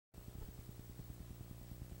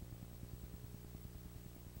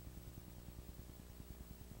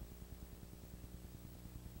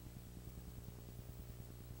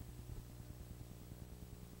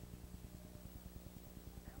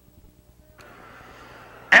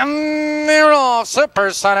And they're off.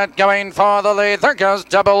 Supersonic going for the lead. There goes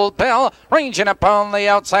Double Bill, ranging up on the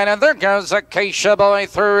outside. And there goes Acacia Boy,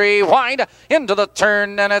 3 wide into the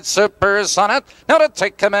turn. And it's Supersonic now to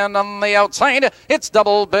take command on the outside. It's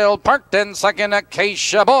Double Bill parked in second.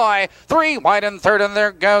 Acacia Boy, 3 wide in third. And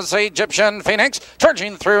there goes Egyptian Phoenix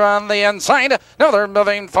charging through on the inside. Now they're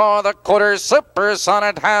moving for the quarter.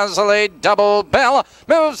 Supersonic has the lead. Double Bill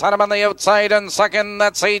moves on him on the outside in second.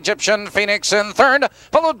 That's Egyptian Phoenix in third,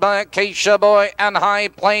 followed by Acacia Boy and High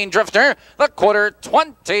Plain Drifter. The quarter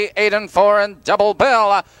 28-4, and Double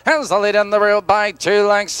Bill has the lead in the rear by 2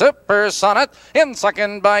 lengths. Supersonic in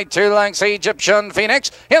second by 2 lengths. Egyptian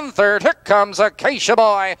Phoenix in third. Here comes Acacia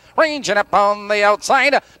Boy ranging up on the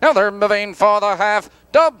outside. Now they're moving for the half.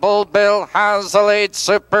 Double Bill has the lead.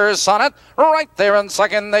 Supersonic right there in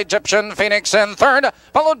second. Egyptian Phoenix in third,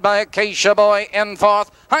 followed by Acacia Boy in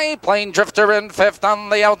fourth. High Plain Drifter in fifth. On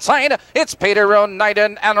the outside, it's Peter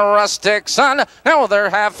O'Nighton and Rustic Sun. Now they're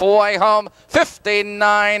halfway home,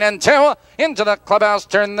 59-2. Into the clubhouse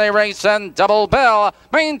turn they race, and Double Bill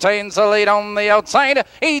maintains the lead on the outside.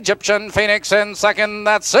 Egyptian Phoenix in second.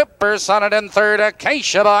 That's Supersonic in third.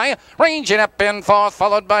 Acacia Boy ranging up in fourth,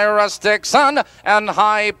 followed by Rustic Sun and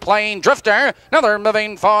High Plain Drifter. Now they're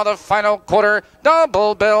moving for the final quarter.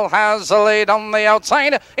 Double Bill has the lead on the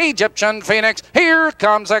outside. Egyptian Phoenix, here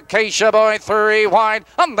comes Acacia Boy, 3 wide.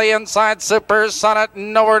 On the inside, Supersonic,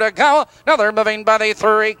 nowhere to go. Now they're moving by the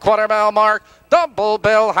 3/4 mile mark. Double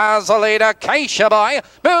Bill has the lead. Acacia Boy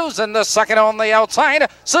moves in the second on the outside.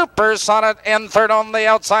 Supersonic in third on the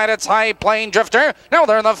outside. It's High Plain Drifter. Now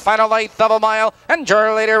they're in the final 1/8 of a mile, and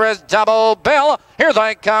your leader is Double Bill. Here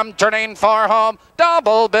they come, turning for home.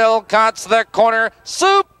 Double Bill cuts the corner.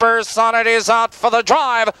 Supersonic is out for the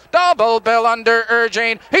drive. Double Bill under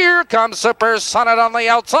urging. Here comes Supersonic on the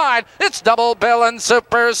outside. It's Double Bill and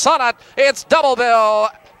Supersonic. It's Double Bill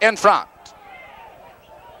in front.